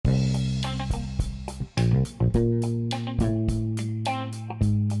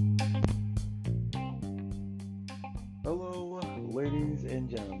Hello, ladies and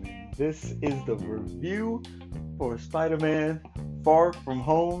gentlemen. This is the review for Spider-Man Far From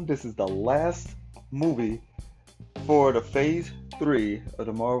Home. This is the last movie for the Phase 3 of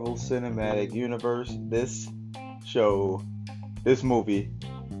the Marvel Cinematic Universe. This show, this movie,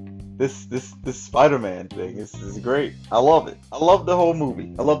 this Spider-Man thing is great. I love it. I love the whole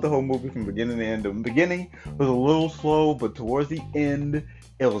movie. I love the whole movie from beginning to end. The beginning was a little slow, but towards the end,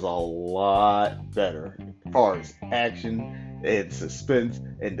 it was a lot better as far as action and suspense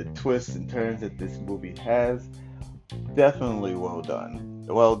and the twists and turns that this movie has. Definitely well done.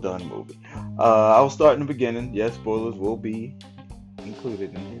 Well done movie. I'll start in the beginning. Yes, spoilers will be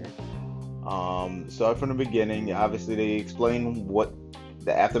included in here. Start from the beginning. Obviously, they explain what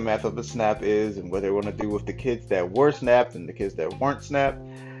the aftermath of a snap is and what they want to do with the kids that were snapped and the kids that weren't snapped.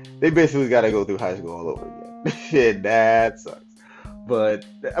 They basically got to go through high school all over again. Shit, that sucks. But,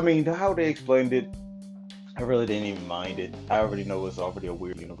 I mean, how they explained it, I really didn't even mind it. I already know it's already a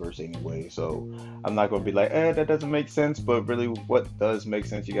weird universe anyway, so I'm not going to be like, that doesn't make sense, but really what does make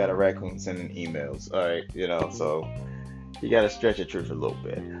sense, you got a raccoon sending emails, alright, so you got to stretch the truth a little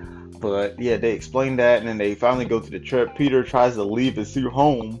bit. But, yeah, they explained that, and then they finally go to the trip. Peter tries to leave his suit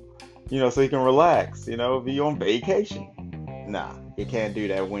home, so he can relax, be on vacation. Nah, you can't do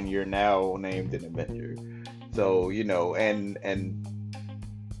that when you're now named an Avenger. So, and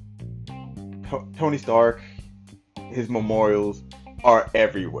Tony Stark, his memorials are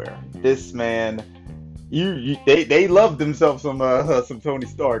everywhere. This man, they loved themselves some Tony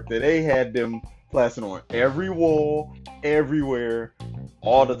Stark. That they had them plastered on every wall, everywhere,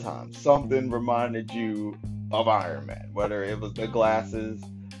 all the time. Something reminded you of Iron Man, whether it was the glasses,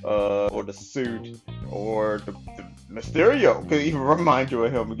 or the suit, or the Mysterio could even remind you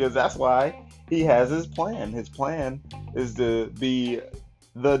of him, because that's why he has his plan. His plan is to be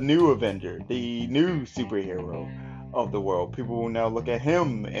the new Avenger, the new superhero of the world. People will now look at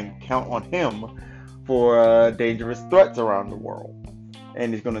him and count on him for dangerous threats around the world.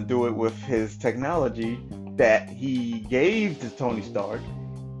 And he's going to do it with his technology that he gave to Tony Stark.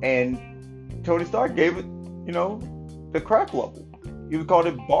 And Tony Stark gave it, the crack level. He called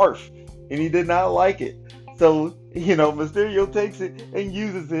it barf, and he did not like it. So, Mysterio takes it and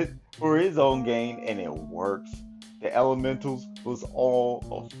uses it for his own gain, and it works. The elementals was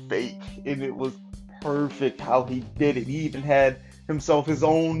all a fake, and it was perfect how he did it. He even had himself his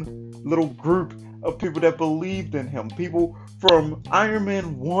own little group of people that believed in him. People from Iron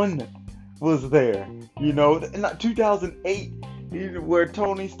Man 1 was there, in 2008, where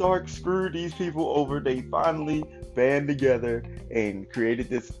Tony Stark screwed these people over. They finally band together and created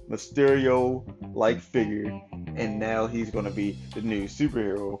this Mysterio-like figure, and now he's going to be the new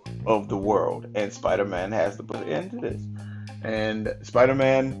superhero of the world, and Spider-Man has to put an end to this. And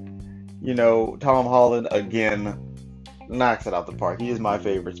Spider-Man, Tom Holland, again, knocks it out the park. He is my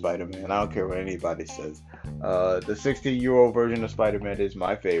favorite Spider-Man. I don't care what anybody says. The 16-year-old version of Spider-Man is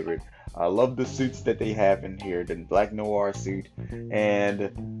my favorite. I love the suits that they have in here, the Black Noir suit, and,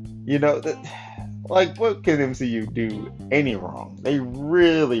 what can MCU do any wrong? They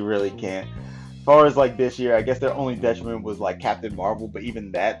really, really can't. As far as this year, I guess their only detriment was Captain Marvel, but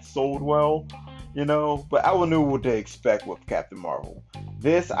even that sold well, But I knew what to expect with Captain Marvel.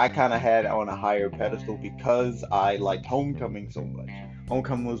 This I kind of had on a higher pedestal because I liked Homecoming so much.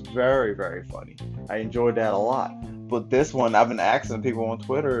 Homecoming was very, very funny. I enjoyed that a lot. But this one, I've been asking people on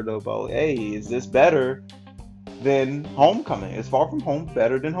Twitter about, hey, is this better than Homecoming? Is Far From Home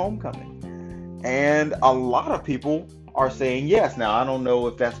better than Homecoming? And a lot of people are saying yes. Now, I don't know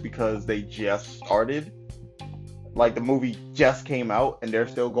if that's because they just started, the movie just came out and they're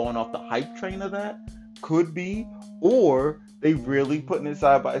still going off the hype train of that. Could be. Or they really putting it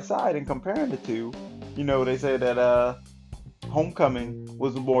side by side and comparing the two. They say that Homecoming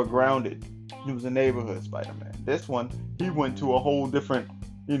was more grounded. He was a neighborhood Spider-Man. This one, he went to a whole different,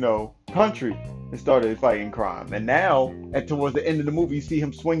 country and started fighting crime. And now, towards the end of the movie, you see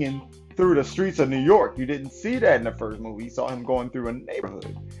him swinging through the streets of New York. You didn't see that in the first movie. You saw him going through a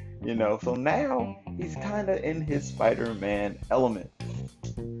neighborhood, So now he's kind of in his Spider-Man element.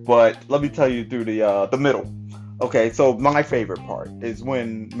 But let me tell you through the middle. Okay, so my favorite part is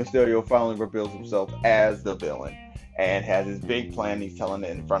when Mysterio finally reveals himself as the villain and has his big plan. He's telling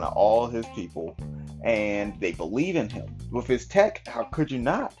it in front of all his people, and they believe in him. With his tech, how could you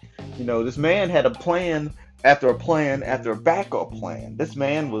not? This man had a plan after a plan after a backup plan. This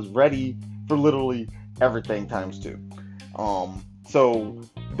man was ready for literally everything times two. So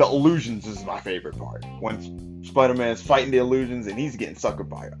the illusions is my favorite part. When Spider-Man's fighting the illusions and he's getting suckered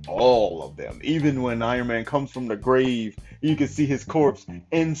by all of them. Even when Iron Man comes from the grave, you can see his corpse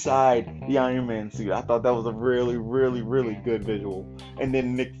inside the Iron Man suit. I thought that was a really, really, really good visual. And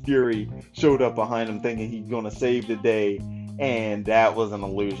then Nick Fury showed up behind him thinking he's gonna save the day, and that was an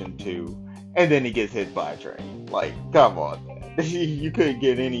illusion too. And then he gets hit by a train. Like, come on, man. You couldn't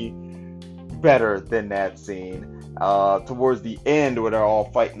get any better than that scene. Towards the end, where they're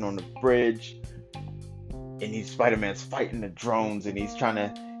all fighting on the bridge, and Spider-Man's fighting the drones, and he's trying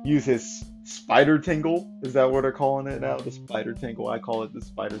to use his spider tingle. Is that what they're calling it now? The spider tingle. I call it the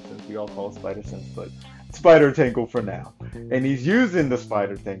spider sense. We all call it spider sense, but spider tingle for now. And he's using the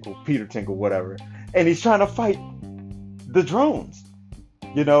spider tingle, Peter Tingle, whatever, and he's trying to fight the drones.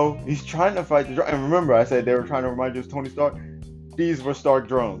 You know, he's trying to fight the drones. And remember, I said they were trying to remind you of Tony Stark. These were Stark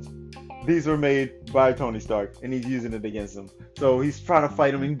drones. These were made by Tony Stark, and he's using it against them. So he's trying to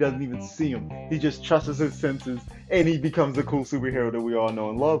fight him, and he doesn't even see him. He just trusts his senses, and he becomes the cool superhero that we all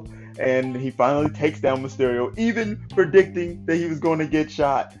know and love. And he finally takes down Mysterio, even predicting that he was going to get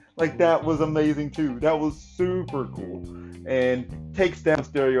shot. Like, that was amazing, too. That was super cool. And takes down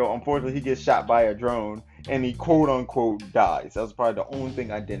Mysterio. Unfortunately, he gets shot by a drone, and he quote-unquote dies. That was probably the only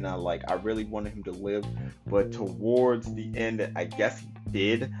thing I did not like. I really wanted him to live, but towards the end, I guess he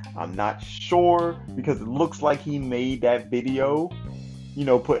did. I'm not sure, because it looks like he made that video, you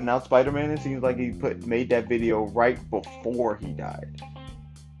know, putting out Spider-Man. It seems like he made that video right before he died.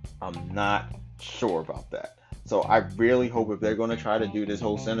 I'm not sure about that. So I really hope if they're going to try to do this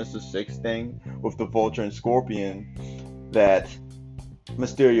whole Sinister Six thing with the Vulture and Scorpion, that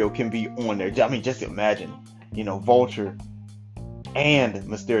Mysterio can be on there. I mean, just imagine, you know, Vulture and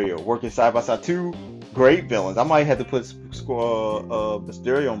Mysterio working side by side. Two great villains. I might have to put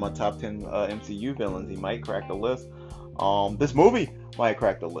Mysterio on my top 10 MCU villains. He might crack the list. This movie might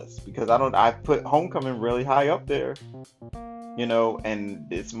crack the list, because I put Homecoming really high up there, you know, and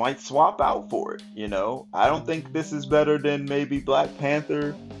this might swap out for it, you know. I don't think this is better than maybe Black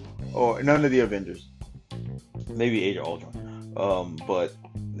Panther or none of the Avengers. Maybe Age of Ultron. But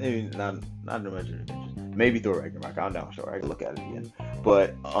maybe not the Avengers. Maybe Thor Ragnarok. I'm not sure. I can look at it again.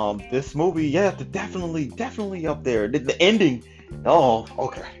 But this movie, yeah, definitely up there. The ending. Oh,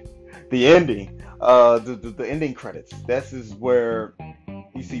 okay. The ending. The ending credits. This is where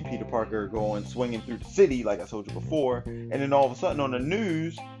you see Peter Parker going swinging through the city, like I told you before, and then all of a sudden on the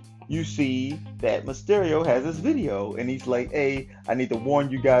news, you see that Mysterio has this video, and he's like, "Hey, I need to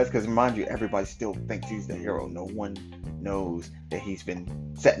warn you guys, because mind you, everybody still thinks he's the hero. No one knows that he's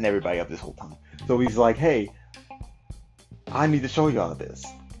been setting everybody up this whole time." So he's like, "Hey, I need to show y'all this.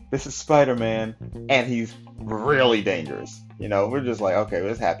 This is Spider-Man, and he's really dangerous." You know, we're just like, okay,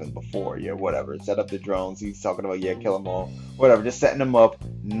 this happened before, yeah, whatever. Set up the drones. He's talking about, yeah, kill them all, whatever. Just setting them up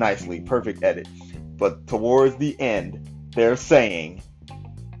nicely, perfect edit. But towards the end, they're saying,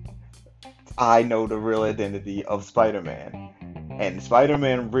 "I know the real identity of Spider-Man," and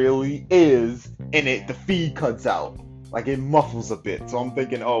Spider-Man really is, and the feed cuts out, like it muffles a bit. So I'm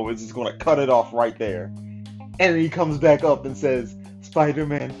thinking, oh, it's just gonna cut it off right there, and then he comes back up and says,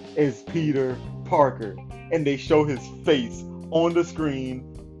 "Spider-Man is Peter Parker," and they show his face on the screen.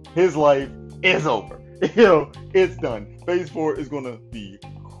 His life is over. You know, it's done. Phase 4 is gonna be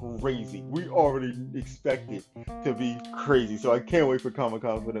crazy. We already expect it to be crazy. So I can't wait for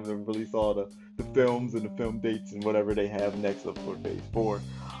Comic-Con for them to release all the films and the film dates and whatever they have next up for Phase 4.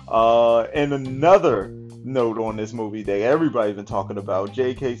 And another note on this movie that everybody's been talking about,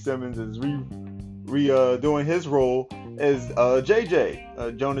 J.K. Simmons is doing his role as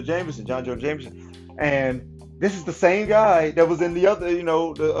JJ, Jonah Jameson, John Jonah Jameson. And this is the same guy that was in the other, you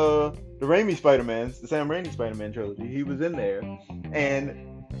know, the Raimi Spider-Mans, the Sam Raimi Spider-Man trilogy. He was in there,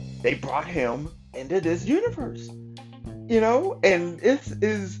 and they brought him into this universe, you know, and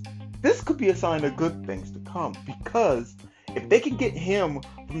this could be a sign of good things to come, because if they can get him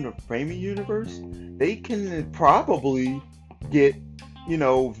from the Raimi universe, they can probably get, you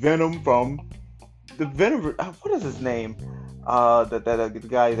know, Venom from the Venom. What is his name? The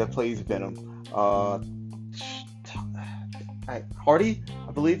guy that plays Venom. Hardy,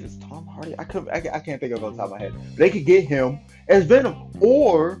 I believe it's Tom Hardy. I can't think of it on the top of my head. They could get him as Venom,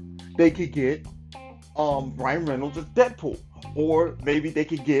 or they could get Ryan Reynolds as Deadpool, or maybe they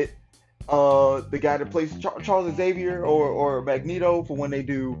could get the guy that plays Charles Xavier or Magneto for when they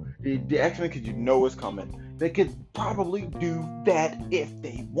do the X-Men, because you know it's coming. They could probably do that if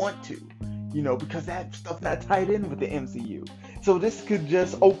they want to, you know, because that stuff not tied in with the MCU. So this could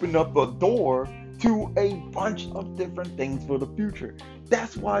just open up a door to a bunch of different things for the future.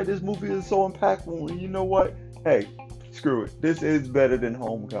 That's why this movie is so impactful. And you know what? Hey, screw it. This is better than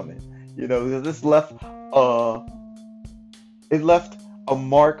Homecoming. You know, this left uh it left a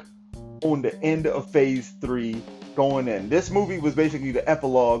mark on the end of Phase 3 going in. This movie was basically the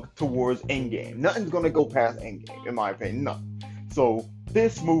epilogue towards Endgame. Nothing's gonna go past Endgame, in my opinion. Nothing. So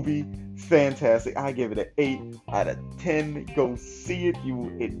this movie, fantastic. I give it an 8 out of 10. Go see it. You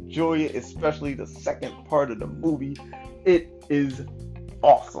will enjoy it, especially the second part of the movie. It is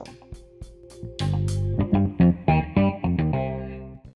awesome.